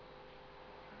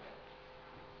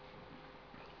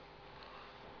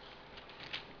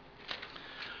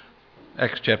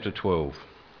Acts chapter 12.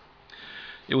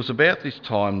 It was about this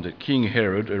time that King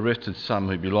Herod arrested some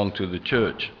who belonged to the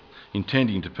church,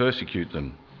 intending to persecute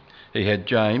them. He had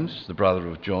James, the brother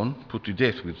of John, put to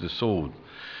death with the sword.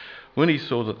 When he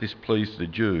saw that this pleased the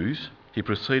Jews, he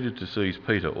proceeded to seize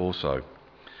Peter also.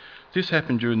 This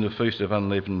happened during the Feast of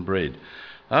Unleavened Bread.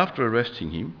 After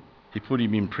arresting him, he put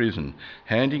him in prison,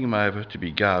 handing him over to be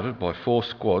guarded by 4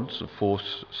 squads of 4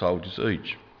 soldiers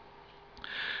each.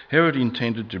 Herod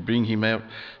intended to bring him out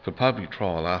for public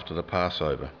trial after the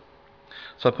Passover.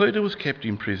 So Peter was kept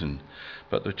in prison,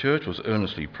 but the church was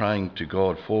earnestly praying to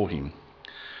God for him.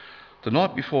 The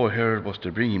night before Herod was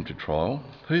to bring him to trial,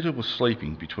 Peter was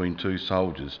sleeping between 2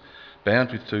 soldiers,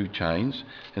 bound with 2 chains,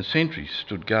 and sentries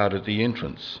stood guard at the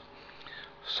entrance.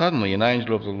 Suddenly an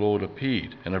angel of the Lord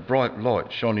appeared, and a bright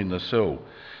light shone in the cell.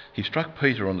 He struck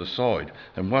Peter on the side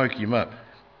and woke him up.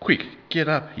 "Quick, get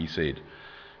up," he said,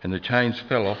 and the chains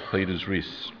fell off Peter's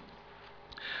wrists.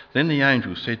 Then the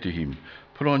angel said to him,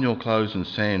 "Put on your clothes and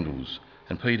sandals,"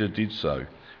 and Peter did so.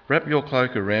 "Wrap your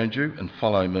cloak around you and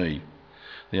follow me,"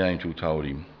 the angel told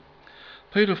him.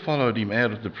 Peter followed him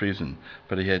out of the prison,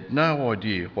 but he had no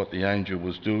idea what the angel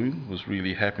was doing was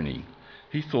really happening.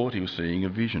 He thought he was seeing a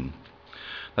vision.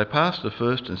 They passed the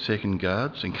first and second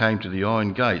guards and came to the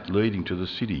iron gate leading to the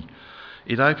city.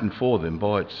 It opened for them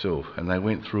by itself, and they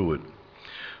went through it.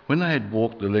 When they had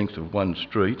walked the length of one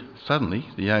street, suddenly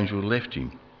the angel left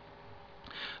him.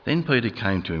 Then Peter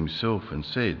came to himself and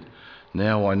said,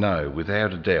 "Now I know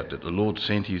without a doubt that the Lord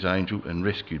sent his angel and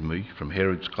rescued me from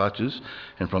Herod's clutches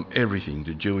and from everything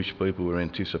the Jewish people were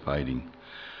anticipating."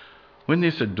 When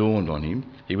this had dawned on him,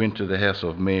 he went to the house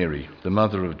of Mary, the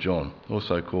mother of John,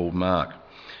 also called Mark,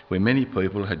 where many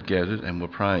people had gathered and were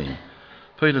praying.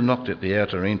 Peter knocked at the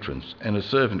outer entrance, and a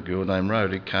servant girl named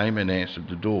Rhoda came and answered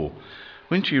the door.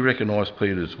 When she recognised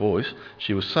Peter's voice,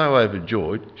 she was so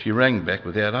overjoyed she rang back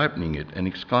without opening it and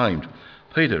exclaimed,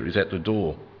 "Peter is at the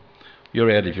door."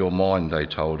 "You're out of your mind," they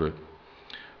told her.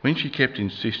 When she kept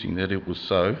insisting that it was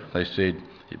so, they said,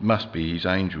 "It must be his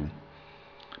angel."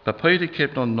 But Peter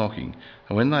kept on knocking,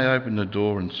 and when they opened the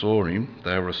door and saw him,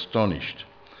 they were astonished.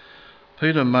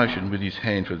 Peter motioned with his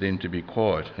hand for them to be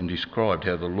quiet and described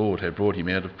how the Lord had brought him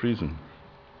out of prison.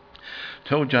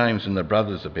 "Tell James and the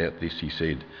brothers about this," he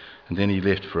said, and then he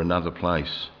left for another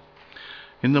place.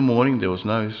 In the morning there was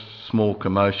no small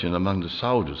commotion among the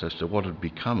soldiers as to what had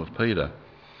become of Peter.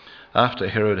 After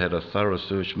Herod had a thorough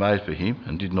search made for him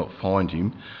and did not find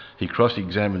him, he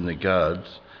cross-examined the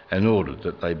guards and ordered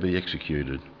that they be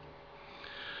executed.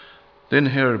 Then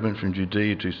Herod went from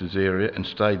Judea to Caesarea and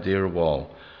stayed there a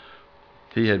while.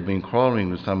 He had been quarrelling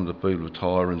with some of the people of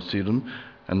Tyre and Sidon,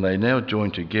 and they now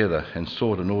joined together and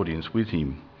sought an audience with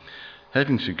him.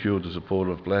 Having secured the support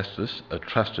of Blastus, a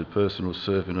trusted personal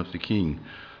servant of the king,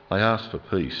 they asked for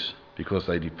peace, because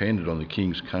they depended on the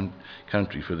king's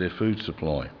country for their food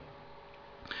supply.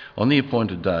 On the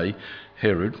appointed day,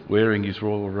 Herod, wearing his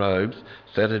royal robes,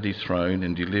 sat at his throne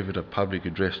and delivered a public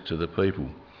address to the people.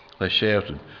 They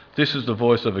shouted, "This is the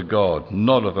voice of a god,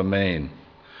 not of a man."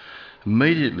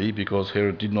 Immediately, because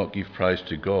Herod did not give praise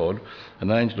to God,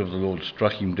 an angel of the Lord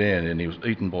struck him down, and he was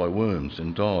eaten by worms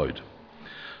and died.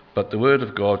 But the word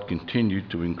of God continued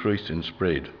to increase and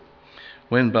spread.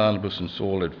 When Barnabas and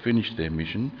Saul had finished their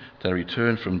mission, they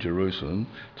returned from Jerusalem,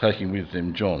 taking with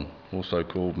them John, also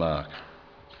called Mark.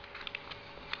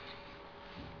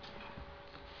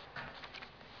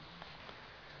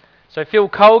 So Phil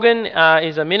Colgan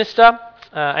is a minister,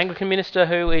 Anglican minister,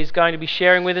 who is going to be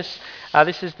sharing with us.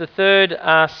 This is the third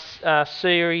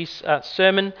series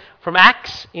sermon from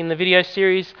Acts in the video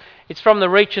series. It's from the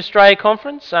Reach Australia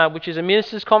conference, which is a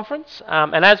ministers' conference.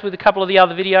 And as with a couple of the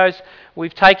other videos,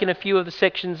 we've taken a few of the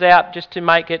sections out just to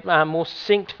make it more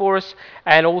succinct for us.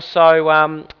 And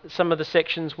also some of the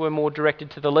sections were more directed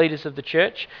to the leaders of the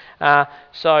church.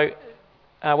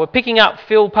 We're picking up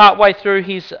Phil partway through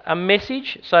his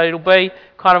message, so it'll be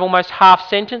kind of almost half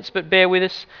sentence, but bear with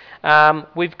us.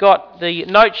 We've got the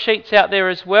note sheets out there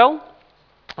as well.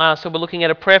 So we're looking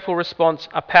at a prayerful response,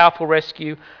 a powerful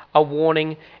rescue, a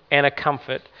warning, and a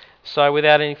comfort. So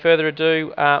without any further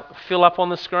ado, Phil up on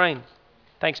the screen.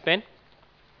 Thanks, Ben.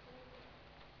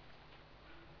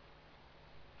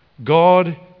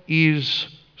 God is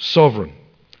sovereign.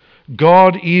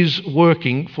 God is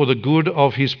working for the good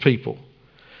of his people.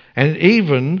 And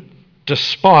even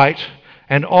despite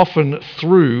and often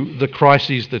through the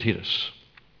crises that hit us.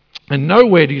 And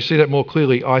nowhere do you see that more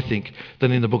clearly, I think,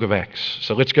 than in the book of Acts.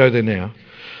 So let's go there now.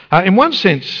 In one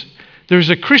sense, there is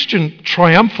a Christian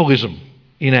triumphalism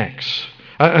in Acts.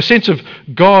 a sense of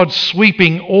God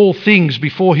sweeping all things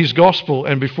before his gospel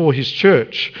and before his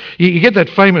church. You get that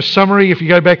famous summary if you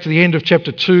go back to the end of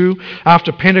chapter 2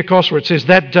 after Pentecost, where it says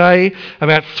that day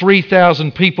about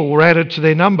 3,000 people were added to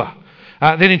their number.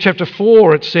 Then in chapter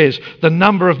 4 it says the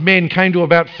number of men came to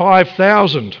about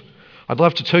 5,000. I'd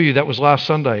love to tell you that was last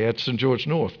Sunday at St George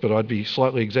North, but I'd be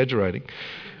slightly exaggerating.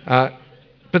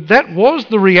 But that was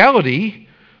the reality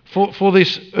for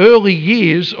this early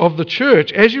years of the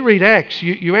church. As you read Acts,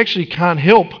 you actually can't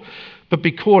help but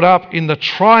be caught up in the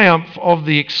triumph of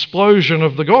the explosion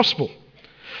of the gospel.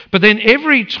 But then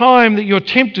every time that you're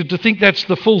tempted to think that's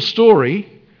the full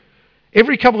story,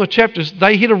 every couple of chapters,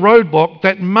 they hit a roadblock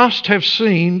that must have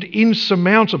seemed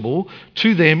insurmountable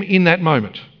to them in that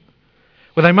moment,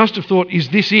 where they must have thought, is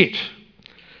this it?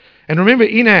 And remember,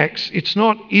 in Acts, it's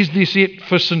not, is this it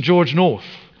for St George North?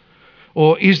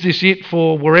 Or is this it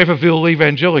for Whereville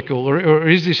Evangelical? Or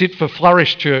is this it for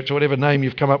Flourish Church, or whatever name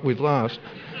you've come up with last?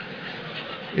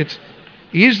 It's,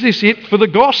 is this it for the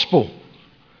gospel?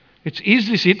 It's, is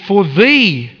this it for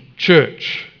the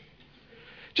church?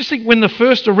 Just think, when the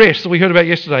first arrest that we heard about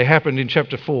yesterday happened in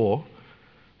chapter 4,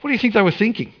 what do you think they were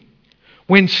thinking?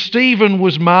 When Stephen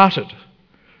was martyred,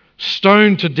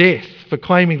 stoned to death for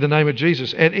claiming the name of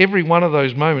Jesus, at every one of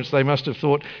those moments they must have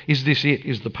thought, is this it?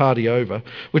 Is the party over?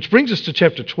 Which brings us to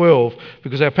chapter 12,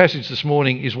 because our passage this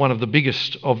morning is one of the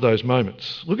biggest of those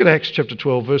moments. Look at Acts chapter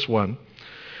 12, verse 1.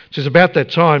 It says, about that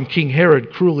time King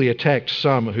Herod cruelly attacked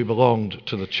some who belonged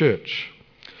to the church.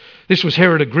 This was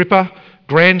Herod Agrippa,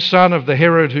 grandson of the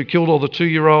Herod who killed all the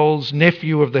 2-year-olds,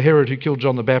 nephew of the Herod who killed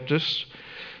John the Baptist.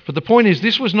 But the point is,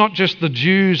 this was not just the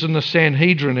Jews and the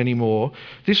Sanhedrin anymore.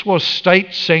 This was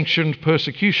state-sanctioned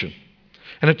persecution.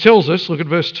 And it tells us, look at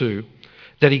verse 2,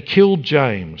 that he killed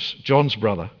James, John's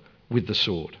brother, with the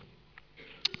sword.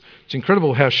 It's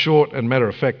incredible how short and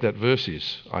matter-of-fact that verse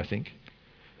is, I think.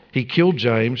 He killed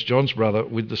James, John's brother,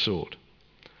 with the sword.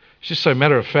 It's just so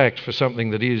matter-of-fact for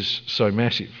something that is so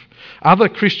massive. Other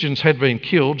Christians had been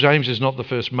killed. James is not the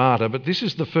first martyr, but this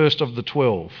is the first of the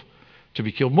 12 to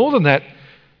be killed. More than that,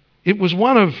 it was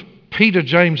one of Peter,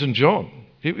 James and John.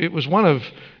 It was one of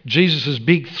Jesus'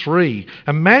 big three.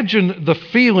 Imagine the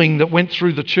feeling that went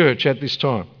through the church at this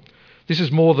time. This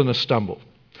is more than a stumble.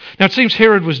 Now it seems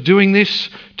Herod was doing this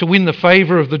to win the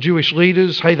favour of the Jewish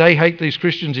leaders. Hey, they hate these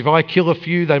Christians. If I kill a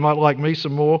few, they might like me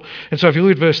some more. And so if you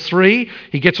look at verse 3,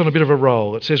 he gets on a bit of a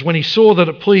roll. It says, when he saw that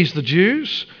it pleased the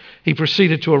Jews, he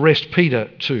proceeded to arrest Peter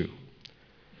too.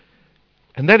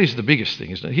 And that is the biggest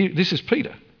thing, isn't it? This is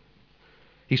Peter.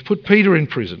 He's put Peter in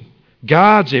prison,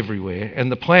 guards everywhere,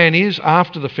 and the plan is,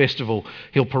 after the festival,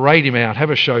 he'll parade him out, have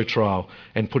a show trial,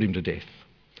 and put him to death.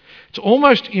 It's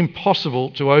almost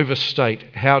impossible to overstate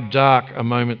how dark a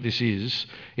moment this is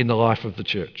in the life of the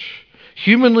church.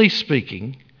 Humanly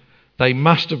speaking, they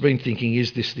must have been thinking,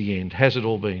 is this the end? Has it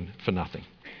all been for nothing?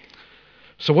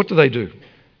 So what do?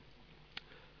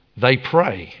 They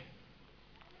pray.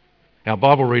 Our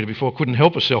Bible reader before couldn't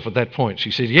help herself at that point.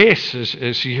 She said, yes,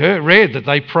 as she read that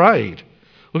they prayed.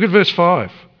 Look at verse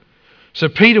 5. So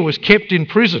Peter was kept in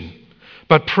prison,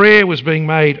 but prayer was being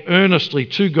made earnestly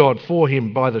to God for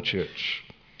him by the church.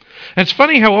 And it's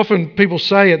funny how often people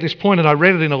say at this point, and I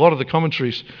read it in a lot of the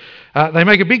commentaries, they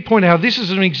make a big point how this is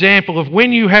an example of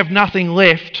when you have nothing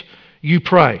left, you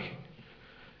pray.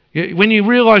 When you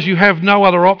realise you have no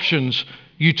other options,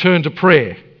 you turn to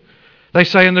prayer. They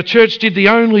say, and the church did the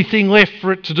only thing left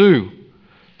for it to do.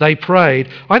 They prayed.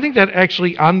 I think that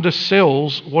actually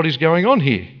undersells what is going on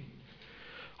here.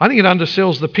 I think it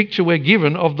undersells the picture we're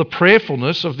given of the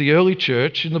prayerfulness of the early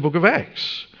church in the book of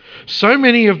Acts. So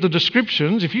many of the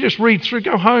descriptions, if you just read through,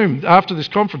 go home after this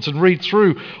conference and read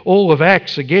through all of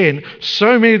Acts again,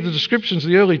 so many of the descriptions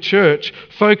of the early church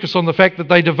focus on the fact that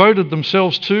they devoted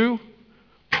themselves to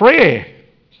prayer.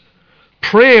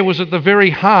 Prayer was at the very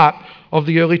heart of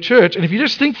the early church. And if you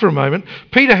just think for a moment,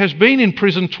 Peter has been in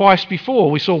prison twice before.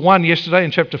 We saw one yesterday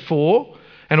in chapter 4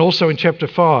 and also in chapter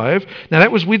 5. Now that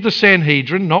was with the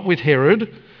Sanhedrin, not with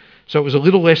Herod, so it was a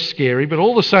little less scary, but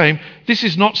all the same, this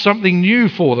is not something new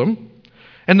for them.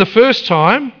 And the first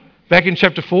time, back in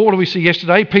chapter 4, what do we see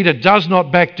yesterday? Peter does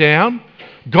not back down.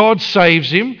 God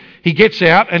saves him. He gets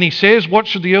out and he says, what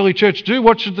should the early church do?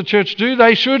 What should the church do?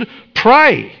 They should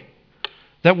pray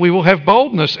that we will have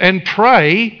boldness and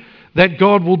pray that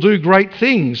God will do great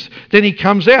things. Then he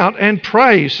comes out and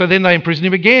prays. So then they imprison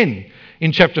him again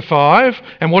in chapter 5.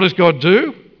 And what does God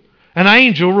do? An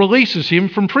angel releases him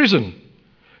from prison.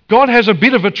 God has a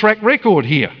bit of a track record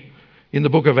here in the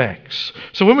book of Acts.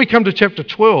 So when we come to chapter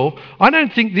 12, I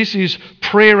don't think this is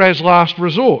prayer as last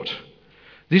resort.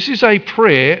 This is a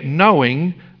prayer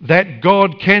knowing that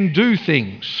God can do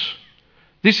things.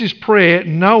 This is prayer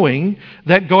knowing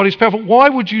that God is powerful. Why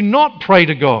would you not pray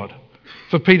to God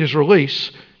for Peter's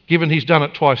release, given he's done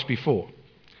it twice before?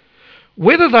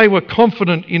 Whether they were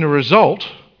confident in a result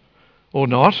or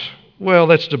not, well,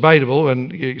 that's debatable,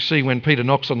 and you see when Peter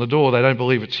knocks on the door, they don't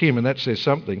believe it's him, and that says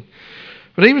something.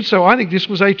 But even so, I think this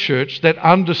was a church that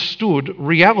understood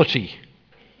reality,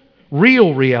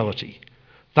 real reality.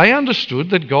 They understood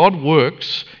that God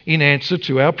works in answer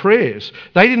to our prayers.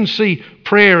 They didn't see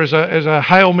prayer as a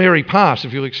Hail Mary pass,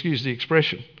 if you'll excuse the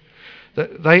expression.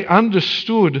 They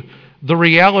understood the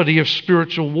reality of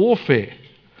spiritual warfare.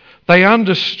 They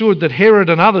understood that Herod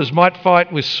and others might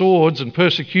fight with swords and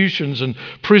persecutions and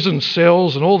prison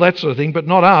cells and all that sort of thing, but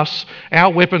not us.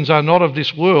 Our weapons are not of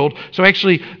this world. So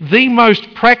actually, the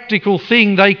most practical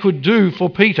thing they could do for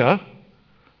Peter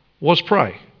was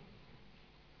pray.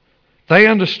 They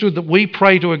understood that we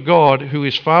pray to a God who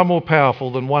is far more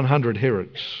powerful than 100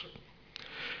 Herods.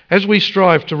 As we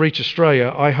strive to reach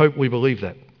Australia, I hope we believe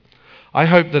that. I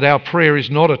hope that our prayer is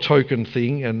not a token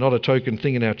thing, and not a token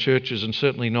thing in our churches, and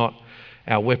certainly not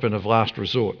our weapon of last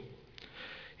resort.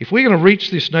 If we're going to reach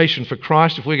this nation for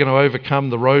Christ, if we're going to overcome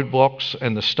the roadblocks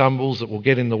and the stumbles that will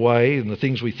get in the way and the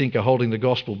things we think are holding the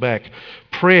gospel back,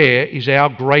 prayer is our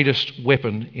greatest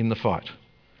weapon in the fight.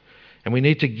 And we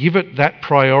need to give it that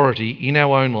priority in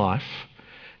our own life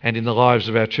and in the lives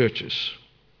of our churches.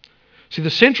 See, the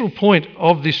central point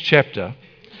of this chapter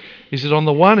is that on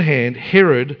the one hand,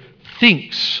 Herod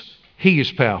thinks he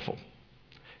is powerful.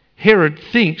 Herod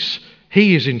thinks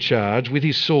he is in charge with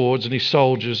his swords and his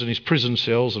soldiers and his prison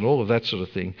cells and all of that sort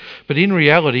of thing. But in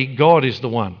reality, God is the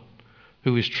one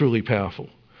who is truly powerful.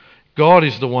 God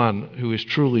is the one who is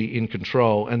truly in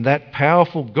control. And that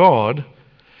powerful God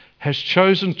has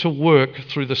chosen to work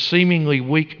through the seemingly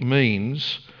weak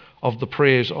means of the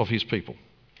prayers of his people.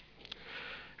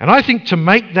 And I think to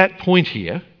make that point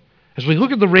here, as we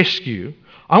look at the rescue,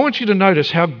 I want you to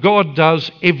notice how God does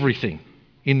everything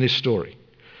in this story.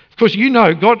 Of course, you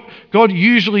know, God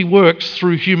usually works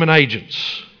through human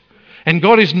agents. And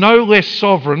God is no less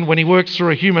sovereign when he works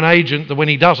through a human agent than when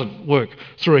he doesn't work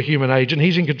through a human agent.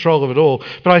 He's in control of it all.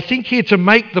 But I think here to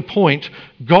make the point,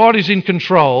 God is in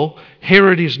control,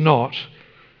 Herod is not.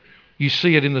 You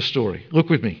see it in the story. Look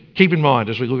with me. Keep in mind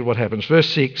as we look at what happens. Verse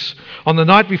 6, on the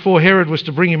night before Herod was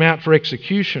to bring him out for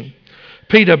execution,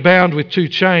 Peter, bound with 2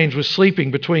 chains, was sleeping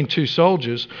between 2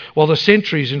 soldiers while the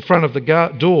sentries in front of the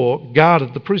door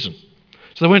guarded the prison.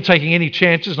 So they weren't taking any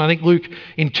chances, and I think Luke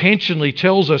intentionally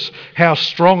tells us how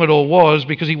strong it all was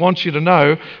because he wants you to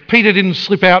know Peter didn't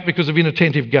slip out because of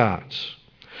inattentive guards.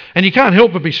 And you can't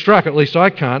help but be struck, at least I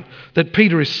can't, that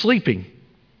Peter is sleeping.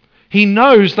 He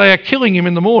knows they are killing him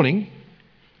in the morning,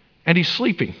 and he's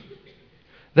sleeping.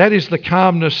 That is the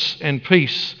calmness and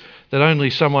peace that only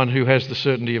someone who has the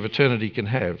certainty of eternity can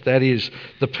have. That is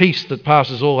the peace that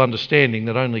passes all understanding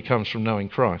that only comes from knowing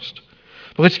Christ.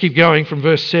 But let's keep going from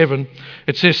verse 7.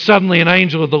 It says, suddenly an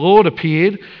angel of the Lord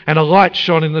appeared and a light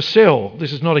shone in the cell.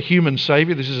 This is not a human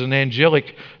saviour. This is an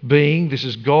angelic being. This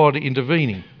is God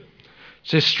intervening. It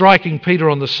says, striking Peter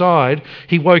on the side,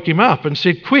 he woke him up and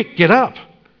said, quick, get up.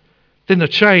 Then the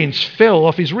chains fell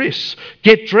off his wrists.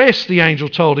 Get dressed, the angel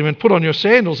told him, and put on your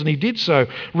sandals, and he did so.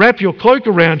 Wrap your cloak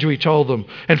around you, he told them,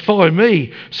 and follow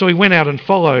me. So he went out and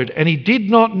followed, and he did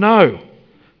not know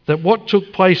that what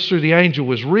took place through the angel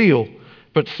was real,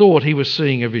 but thought he was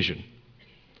seeing a vision.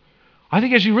 I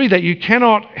think as you read that, you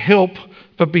cannot help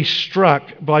but be struck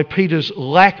by Peter's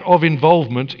lack of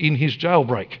involvement in his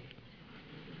jailbreak.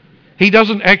 He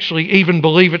doesn't actually even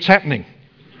believe it's happening.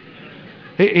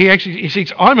 He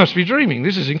thinks, I must be dreaming.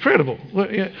 This is incredible.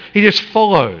 He just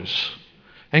follows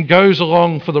and goes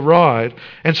along for the ride.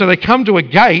 And so they come to a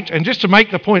gate, and just to make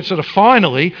the point sort of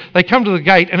finally, they come to the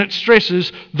gate, and it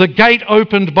stresses the gate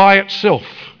opened by itself.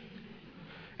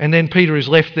 And then Peter is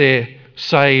left there,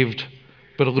 saved,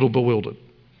 but a little bewildered.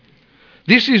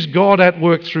 This is God at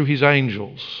work through his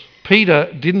angels.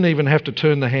 Peter didn't even have to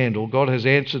turn the handle. God has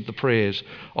answered the prayers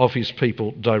of his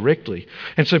people directly.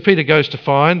 And so Peter goes to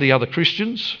find the other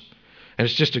Christians, and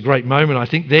it's just a great moment, I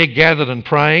think. They're gathered and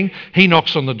praying. He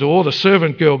knocks on the door. The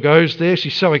servant girl goes there.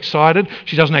 She's so excited.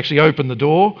 She doesn't actually open the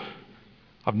door.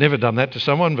 I've never done that to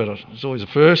someone, but it's always a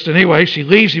first. Anyway, she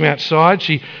leaves him outside.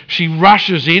 She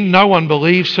rushes in. No one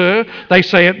believes her. They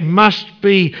say it must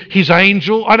be his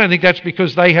angel. I don't think that's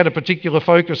because they had a particular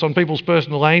focus on people's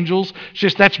personal angels. It's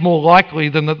just that's more likely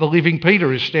than that the living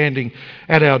Peter is standing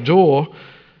at our door.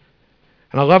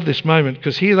 And I love this moment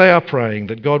because here they are praying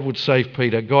that God would save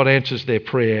Peter. God answers their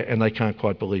prayer and they can't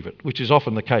quite believe it, which is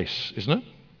often the case, isn't it?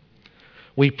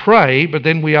 We pray, but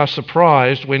then we are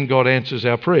surprised when God answers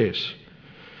our prayers.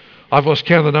 I've lost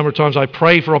count of the number of times I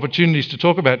pray for opportunities to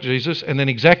talk about Jesus, and then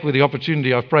exactly the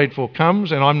opportunity I've prayed for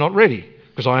comes and I'm not ready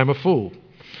because I am a fool.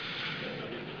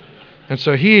 And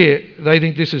so here they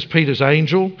think this is Peter's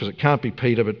angel, because it can't be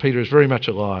Peter, but Peter is very much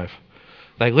alive.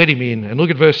 They let him in, and look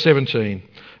at verse 17.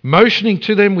 Motioning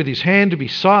to them with his hand to be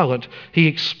silent, he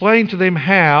explained to them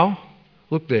how,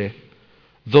 look there,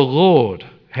 the Lord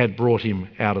had brought him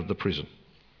out of the prison.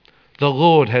 The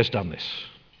Lord has done this.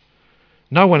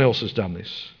 No one else has done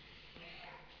this.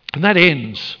 And that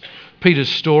ends Peter's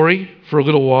story for a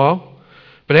little while.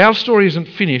 But our story isn't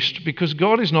finished because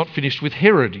God is not finished with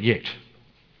Herod yet.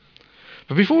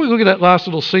 But before we look at that last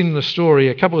little scene in the story,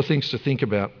 a couple of things to think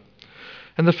about.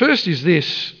 And the first is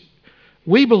this: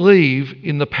 we believe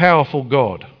in the powerful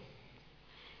God.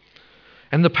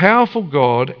 And the powerful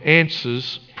God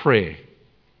answers prayer.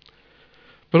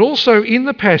 But also in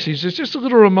the passage, there's just a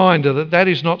little reminder that that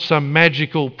is not some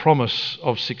magical promise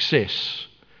of success.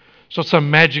 It's not some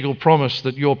magical promise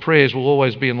that your prayers will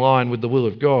always be in line with the will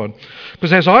of God.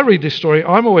 Because as I read this story,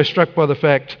 I'm always struck by the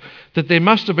fact that there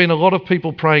must have been a lot of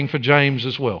people praying for James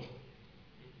as well.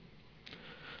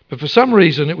 But for some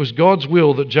reason, it was God's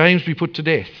will that James be put to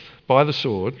death by the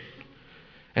sword,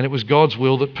 and it was God's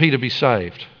will that Peter be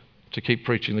saved to keep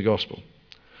preaching the gospel.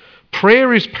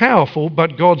 Prayer is powerful,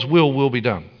 but God's will be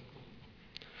done.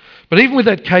 But even with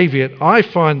that caveat, I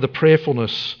find the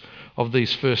prayerfulness of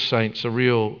these first saints a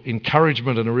real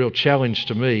encouragement and a real challenge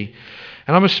to me.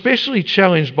 And I'm especially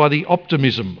challenged by the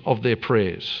optimism of their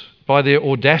prayers, by their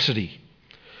audacity.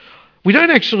 We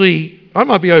don't actually, I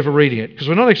might be overreading it, because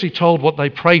we're not actually told what they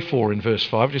pray for in verse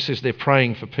 5. It just says they're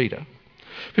praying for Peter.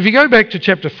 But if you go back to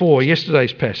chapter 4,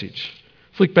 yesterday's passage,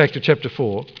 flick back to chapter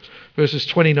 4, verses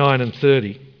 29 and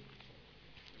 30.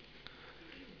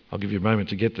 I'll give you a moment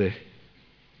to get there.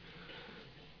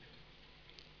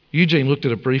 Eugene looked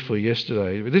at it briefly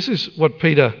yesterday. This is what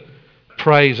Peter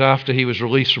prays after he was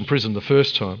released from prison the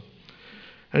first time.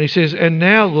 And he says, "And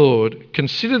now, Lord,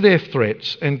 consider their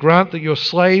threats and grant that your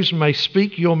slaves may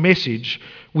speak your message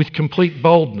with complete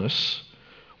boldness,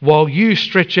 while you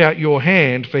stretch out your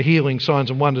hand for healing, signs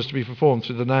and wonders to be performed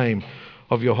through the name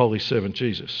of your holy servant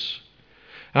Jesus."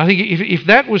 And I think if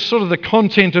that was sort of the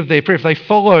content of their prayer, if they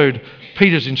followed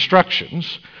Peter's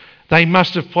instructions, they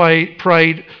must have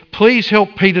prayed, please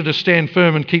help Peter to stand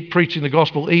firm and keep preaching the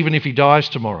gospel even if he dies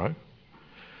tomorrow.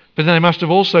 But then they must have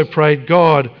also prayed,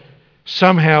 God,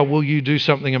 somehow will you do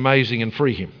something amazing and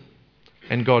free him?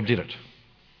 And God did it.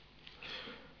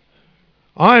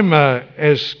 I'm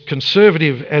as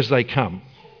conservative as they come.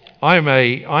 I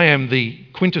am the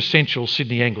quintessential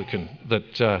Sydney Anglican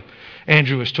that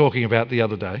Andrew was talking about the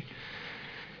other day.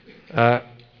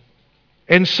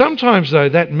 And sometimes, though,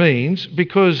 that means,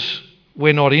 because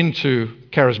we're not into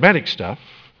charismatic stuff,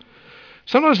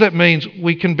 sometimes that means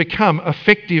we can become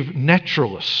effective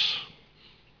naturalists.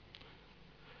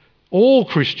 All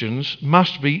Christians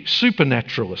must be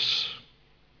supernaturalists.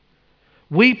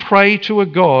 We pray to a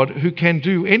God who can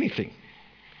do anything.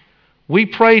 We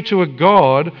pray to a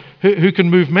God who can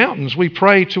move mountains. We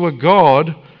pray to a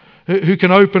God who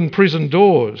can open prison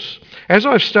doors. As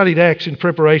I've studied Acts in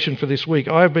preparation for this week,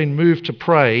 I have been moved to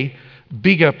pray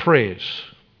bigger prayers,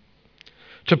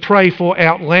 to pray for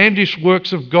outlandish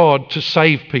works of God to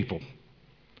save people,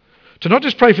 to not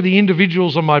just pray for the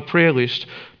individuals on my prayer list,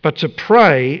 but to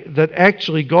pray that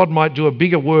actually God might do a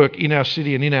bigger work in our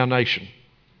city and in our nation.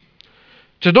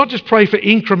 To not just pray for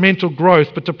incremental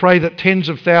growth, but to pray that tens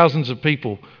of thousands of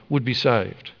people would be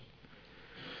saved.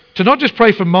 To not just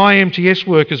pray for my MTS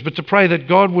workers, but to pray that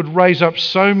God would raise up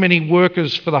so many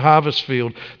workers for the harvest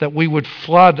field that we would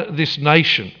flood this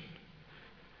nation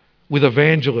with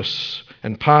evangelists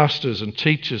and pastors and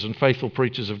teachers and faithful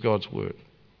preachers of God's word.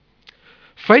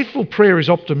 Faithful prayer is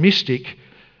optimistic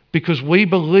because we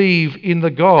believe in the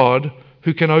God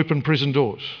who can open prison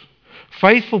doors.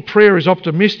 Faithful prayer is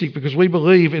optimistic because we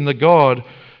believe in the God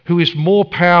who is more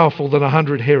powerful than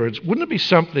 100 Herods. Wouldn't it be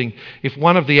something if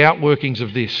one of the outworkings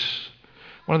of this,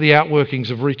 one of the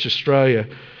outworkings of Reach Australia,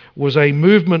 was a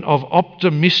movement of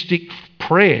optimistic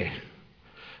prayer,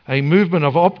 a movement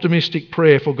of optimistic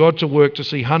prayer for God to work to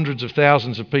see hundreds of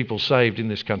thousands of people saved in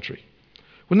this country?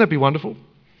 Wouldn't that be wonderful?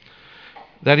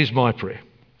 That is my prayer.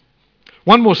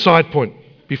 One more side point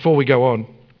before we go on.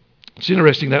 It's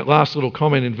interesting, that last little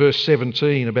comment in verse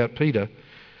 17 about Peter.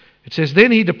 It says,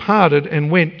 then he departed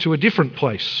and went to a different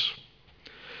place.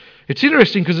 It's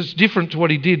interesting because it's different to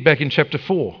what he did back in chapter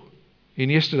 4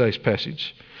 in yesterday's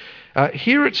passage.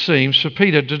 Here it seems for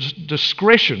Peter,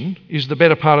 discretion is the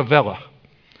better part of valour.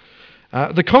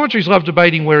 The commentaries love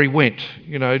debating where he went.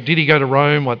 You know, did he go to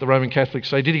Rome, like the Roman Catholics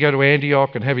say? Did he go to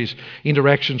Antioch and have his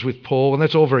interactions with Paul? And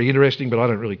that's all very interesting, but I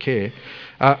don't really care.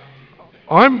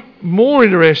 I'm more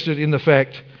interested in the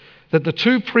fact that the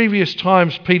two previous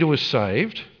times Peter was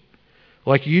saved,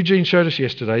 like Eugene showed us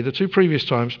yesterday, the two previous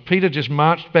times, Peter just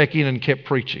marched back in and kept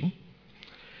preaching.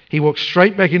 He walked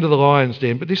straight back into the lion's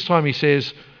den, but this time he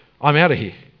says, I'm out of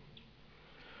here.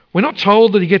 We're not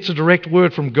told that he gets a direct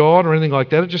word from God or anything like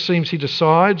that. It just seems he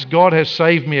decides, God has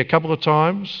saved me a couple of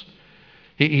times.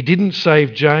 He didn't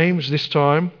save James this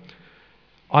time.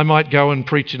 I might go and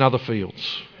preach in other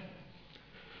fields.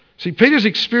 See, Peter's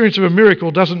experience of a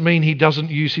miracle doesn't mean he doesn't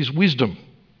use his wisdom,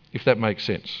 if that makes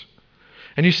sense.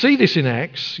 And you see this in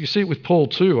Acts. You see it with Paul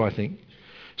too, I think.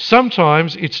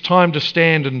 Sometimes it's time to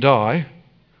stand and die.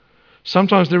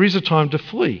 Sometimes there is a time to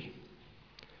flee.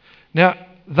 Now,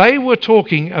 they were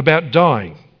talking about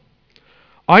dying.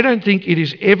 I don't think it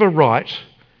is ever right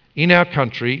in our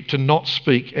country to not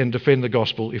speak and defend the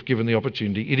gospel if given the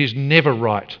opportunity. It is never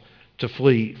right to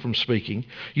flee from speaking.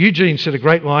 Eugene said a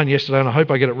great line yesterday, and I hope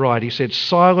I get it right. He said,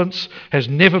 silence has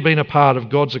never been a part of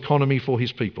God's economy for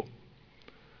his people.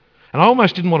 And I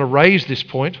almost didn't want to raise this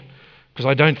point because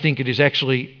I don't think it is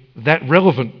actually that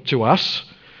relevant to us.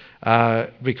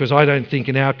 Because I don't think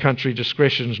in our country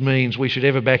discretion means we should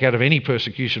ever back out of any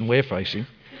persecution we're facing.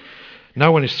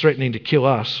 No one is threatening to kill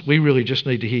us. We really just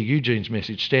need to hear Eugene's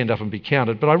message, stand up and be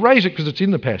counted. But I raise it because it's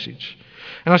in the passage.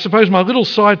 And I suppose my little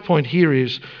side point here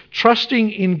is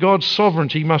trusting in God's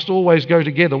sovereignty must always go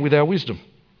together with our wisdom.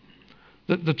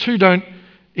 The two don't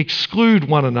exclude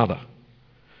one another.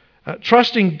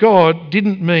 Trusting God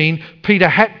didn't mean Peter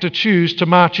had to choose to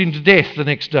march into death the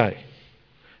next day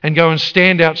and go and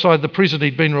stand outside the prison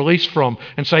he'd been released from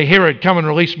and say, Herod, come and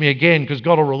release me again because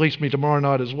God will release me tomorrow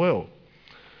night as well.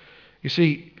 You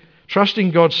see,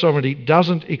 trusting God's sovereignty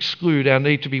doesn't exclude our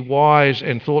need to be wise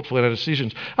and thoughtful in our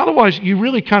decisions. Otherwise, you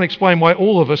really can't explain why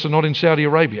all of us are not in Saudi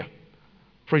Arabia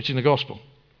preaching the gospel.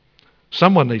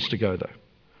 Someone needs to go, though.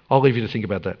 I'll leave you to think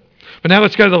about that. But now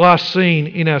let's go to the last scene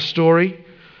in our story.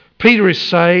 Peter is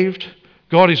saved.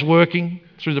 God is working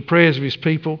through the prayers of his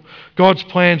people. God's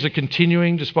plans are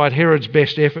continuing despite Herod's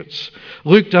best efforts.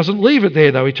 Luke doesn't leave it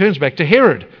there, though. He turns back to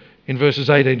Herod in verses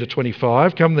 18 to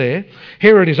 25. Come there.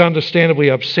 Herod is understandably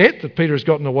upset that Peter has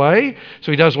gotten away,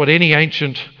 so he does what any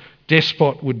ancient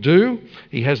despot would do.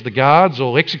 He has the guards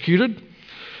all executed.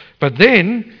 But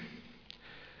then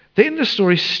the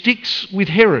story sticks with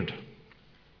Herod.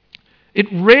 It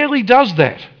rarely does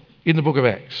that in the book of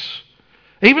Acts.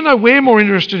 Even though we're more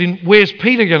interested in where's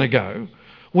Peter going to go,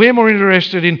 we're more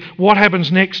interested in what happens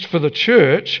next for the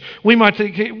church. We might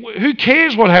think, who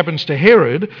cares what happens to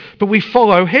Herod? But we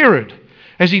follow Herod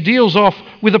as he deals off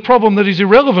with a problem that is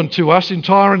irrelevant to us in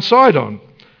Tyre and Sidon.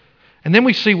 And then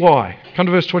we see why. Come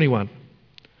to verse 21.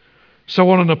 So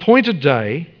on an appointed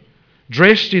day,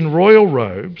 dressed in royal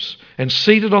robes and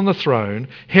seated on the throne,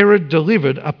 Herod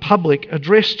delivered a public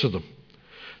address to them.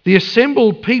 The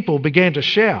assembled people began to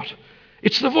shout,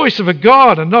 "It's the voice of a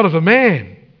god and not of a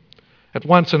man." At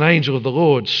once an angel of the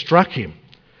Lord struck him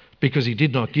because he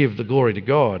did not give the glory to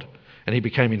God, and he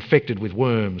became infected with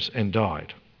worms and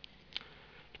died.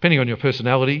 Depending on your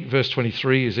personality, verse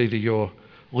 23 is either your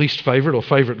least favourite or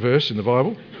favourite verse in the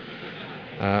Bible.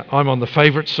 I'm on the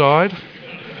favourite side.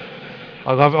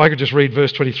 I could just read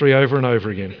verse 23 over and over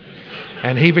again.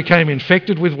 And he became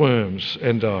infected with worms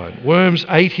and died. Worms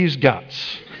ate his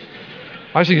guts.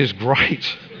 I think it's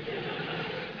great.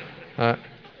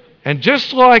 And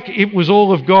just like it was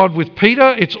all of God with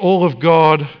Peter, it's all of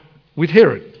God with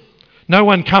Herod. No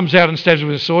one comes out and stabs him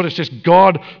with a sword. It's just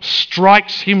God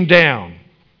strikes him down.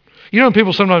 You know when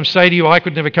people sometimes say to you, I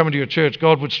could never come into your church,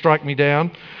 God would strike me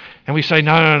down. And we say,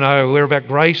 no, we're about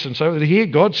grace. And so here,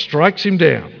 God strikes him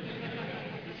down.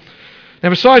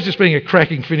 Now, besides this being a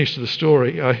cracking finish to the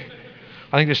story, I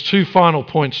think there's two final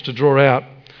points to draw out.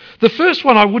 The first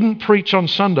one I wouldn't preach on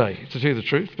Sunday, to tell you the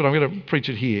truth, but I'm going to preach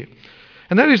it here.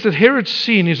 And that is that Herod's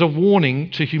sin is a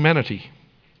warning to humanity.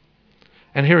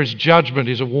 And Herod's judgment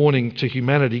is a warning to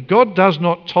humanity. God does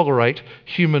not tolerate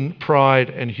human pride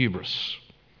and hubris.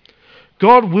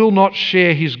 God will not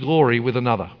share his glory with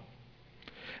another.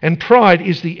 And pride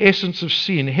is the essence of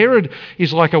sin. Herod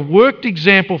is like a worked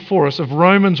example for us of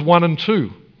Romans 1 and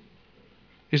 2.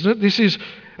 Isn't it? This is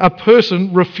a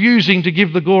person refusing to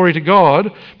give the glory to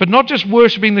God, but not just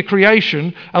worshipping the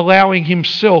creation, allowing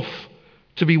himself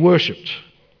to be worshipped.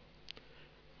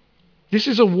 This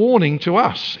is a warning to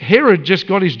us. Herod just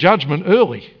got his judgment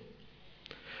early.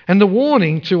 And the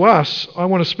warning to us, I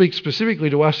want to speak specifically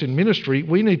to us in ministry,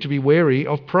 we need to be wary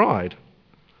of pride.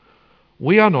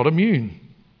 We are not immune.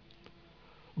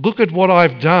 Look at what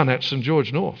I've done at St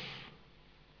George North.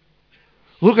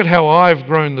 Look at how I've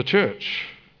grown the church.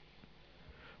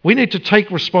 We need to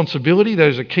take responsibility. That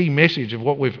is a key message of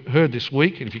what we've heard this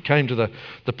week. And if you came to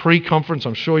the pre-conference,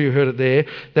 I'm sure you heard it there.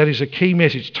 That is a key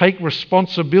message. Take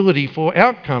responsibility for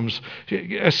outcomes.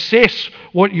 Assess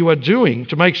what you are doing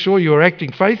to make sure you are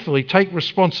acting faithfully. Take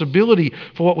responsibility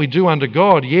for what we do under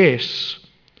God, yes.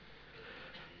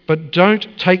 But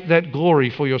don't take that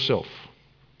glory for yourself.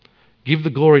 Give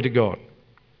the glory to God.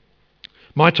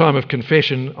 My time of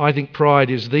confession, I think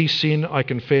pride is the sin I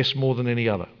confess more than any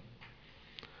other.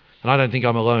 And I don't think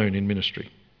I'm alone in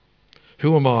ministry.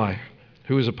 Who am I?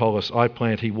 Who is Apollos? I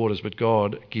plant, he waters, but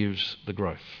God gives the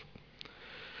growth.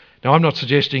 Now, I'm not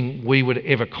suggesting we would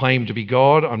ever claim to be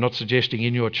God. I'm not suggesting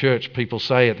in your church people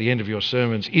say at the end of your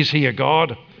sermons, is he a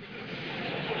God?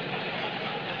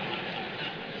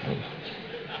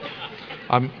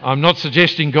 I'm not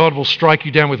suggesting God will strike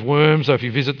you down with worms, though if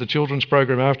you visit the children's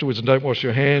program afterwards and don't wash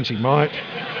your hands, he might.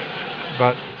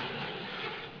 But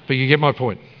you get my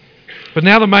point. But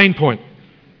now the main point,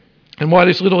 and why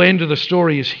this little end of the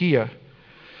story is here.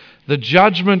 The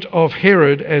judgment of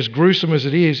Herod, as gruesome as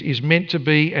it is meant to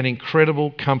be an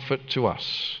incredible comfort to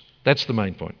us. That's the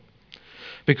main point.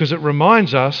 Because it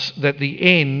reminds us that the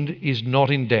end is not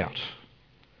in doubt.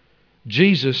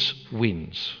 Jesus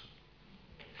wins.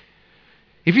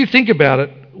 If you think about it,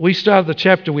 we started the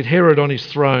chapter with Herod on his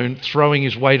throne, throwing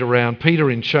his weight around, Peter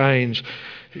in chains,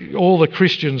 all the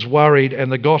Christians worried,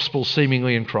 and the gospel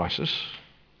seemingly in crisis.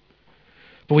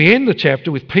 But we end the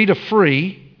chapter with Peter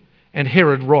free and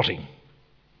Herod rotting.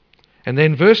 And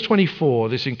then verse 24,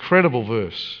 this incredible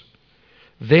verse,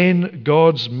 then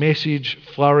God's message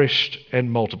flourished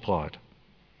and multiplied.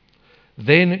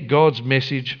 Then God's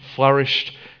message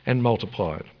flourished and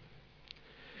multiplied.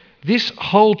 This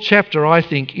whole chapter, I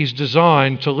think, is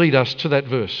designed to lead us to that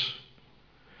verse.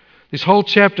 This whole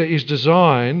chapter is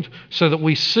designed so that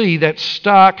we see that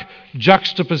stark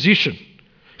juxtaposition.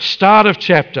 Start of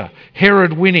chapter,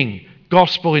 Herod winning,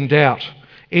 gospel in doubt.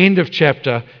 End of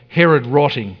chapter, Herod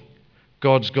rotting,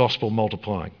 God's gospel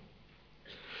multiplying.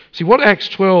 See, what Acts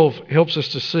 12 helps us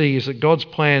to see is that God's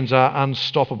plans are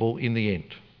unstoppable in the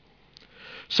end.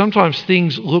 Sometimes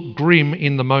things look grim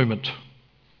in the moment.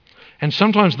 And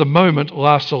sometimes the moment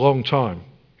lasts a long time.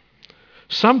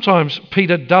 Sometimes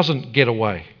Peter doesn't get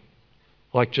away,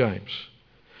 like James.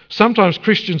 Sometimes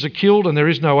Christians are killed and there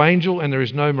is no angel and there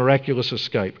is no miraculous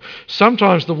escape.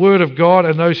 Sometimes the word of God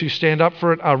and those who stand up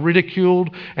for it are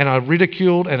ridiculed and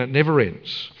it never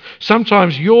ends.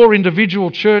 Sometimes your individual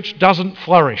church doesn't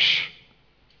flourish.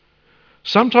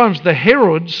 Sometimes the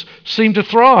Herods seem to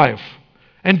thrive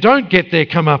and don't get their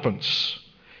comeuppance.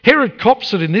 Herod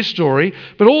cops it in this story,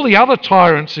 but all the other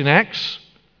tyrants in Acts,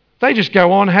 they just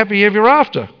go on happy ever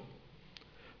after.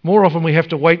 More often we have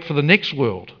to wait for the next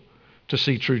world to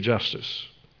see true justice.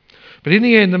 But in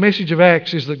the end, the message of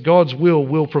Acts is that God's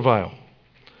will prevail.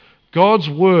 God's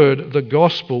word, the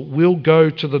gospel, will go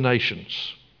to the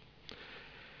nations.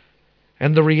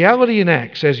 And the reality in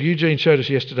Acts, as Eugene showed us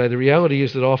yesterday, the reality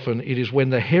is that often it is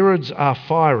when the Herods are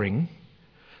firing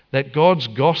that God's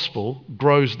gospel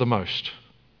grows the most.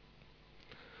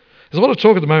 There's a lot of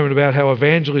talk at the moment about how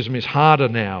evangelism is harder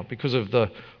now because of the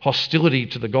hostility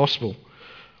to the gospel.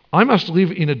 I must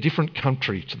live in a different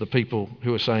country to the people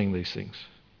who are saying these things.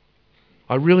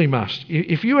 I really must.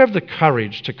 If you have the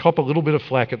courage to cop a little bit of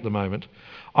flack at the moment,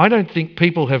 I don't think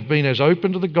people have been as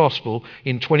open to the gospel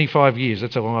in 25 years,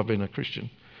 that's how long I've been a Christian,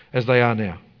 as they are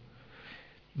now.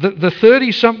 The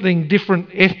 30-something different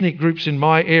ethnic groups in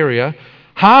my area,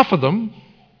 half of them,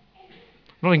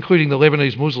 not including the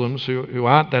Lebanese Muslims who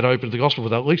aren't that open to the gospel, but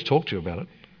they'll at least talk to you about it.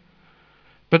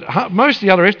 But most of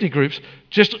the other ethnic groups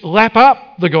just lap up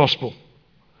the gospel.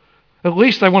 At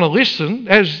least they want to listen.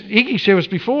 As Iggy shared us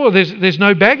before, there's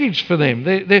no baggage for them.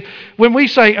 When we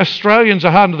say Australians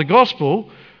are hardened to the gospel,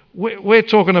 we're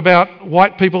talking about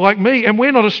white people like me, and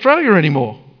we're not Australia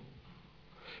anymore.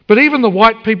 But even the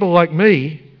white people like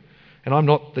me, and I'm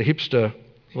not the hipster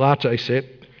latte set,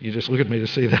 you just look at me to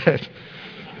see that.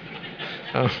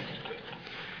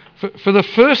 For the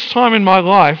first time in my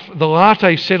life, the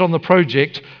latte set on the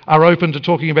project are open to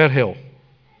talking about hell. Do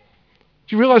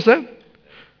you realise that?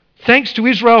 Thanks to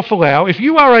Israel Folau, if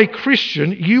you are a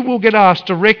Christian, you will get asked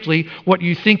directly what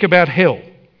you think about hell.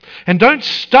 And don't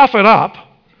stuff it up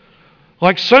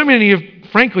like so many of,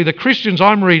 frankly, the Christians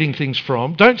I'm reading things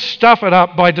from. Don't stuff it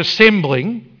up by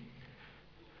dissembling.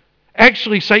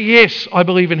 Actually say, yes, I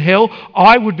believe in hell.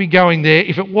 I would be going there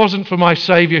if it wasn't for my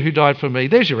Saviour who died for me.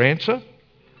 There's your answer.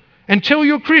 And tell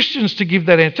your Christians to give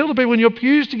that answer. Tell the people in your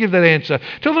pews to give that answer.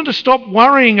 Tell them to stop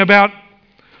worrying about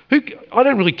I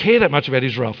don't really care that much about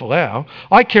Israel Folau.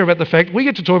 I care about the fact we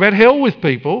get to talk about hell with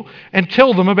people and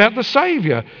tell them about the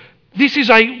Saviour. This is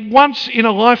a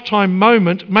once-in-a-lifetime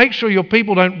moment. Make sure your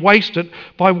people don't waste it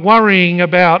by worrying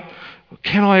about,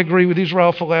 can I agree with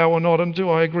Israel Folau or not, and do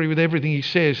I agree with everything he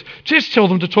says? Just tell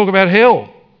them to talk about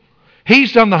hell.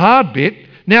 He's done the hard bit.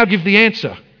 Now give the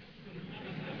answer.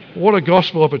 What a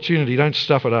gospel opportunity. Don't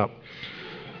stuff it up.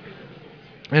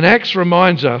 And Acts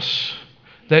reminds us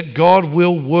that God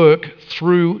will work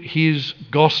through his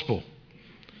gospel.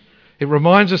 It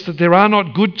reminds us that there are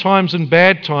not good times and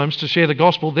bad times to share the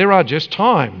gospel. There are just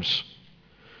times.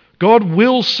 God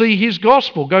will see his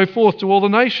gospel go forth to all the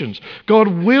nations. God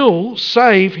will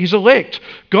save his elect.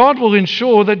 God will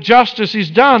ensure that justice is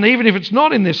done, even if it's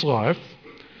not in this life.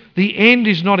 The end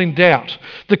is not in doubt.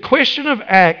 The question of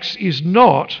Acts is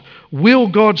not, will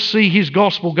God see his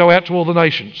gospel go out to all the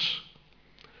nations?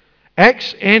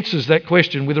 Acts answers that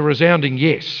question with a resounding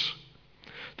yes.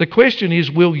 The question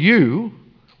is, will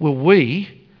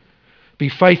we be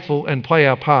faithful and play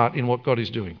our part in what God is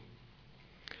doing?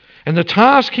 And the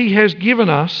task he has given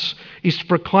us is to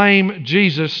proclaim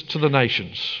Jesus to the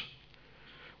nations,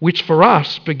 which for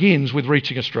us begins with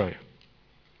reaching Australia.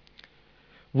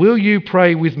 Will you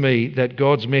pray with me that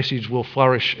God's message will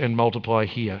flourish and multiply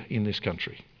here in this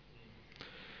country?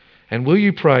 And will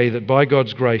you pray that by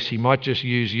God's grace he might just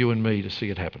use you and me to see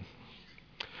it happen?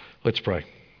 Let's pray.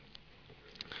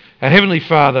 Our Heavenly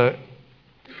Father,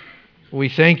 we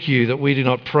thank you that we do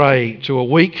not pray to a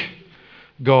weak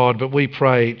God, but we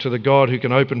pray to the God who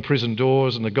can open prison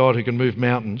doors and the God who can move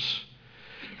mountains.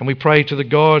 And we pray to the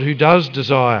God who does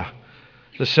desire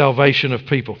the salvation of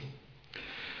people.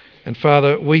 And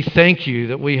Father, we thank you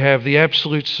that we have the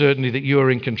absolute certainty that you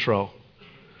are in control.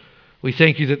 We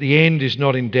thank you that the end is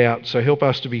not in doubt, so help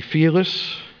us to be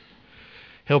fearless.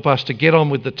 Help us to get on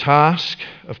with the task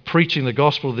of preaching the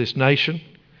gospel of this nation.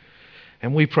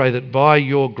 And we pray that by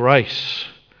your grace,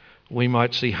 we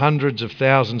might see hundreds of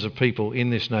thousands of people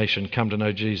in this nation come to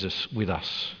know Jesus with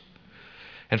us.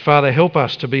 And Father, help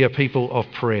us to be a people of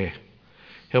prayer.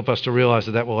 Help us to realise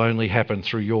that that will only happen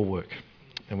through your work.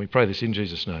 And we pray this in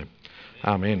Jesus' name.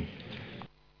 Amen.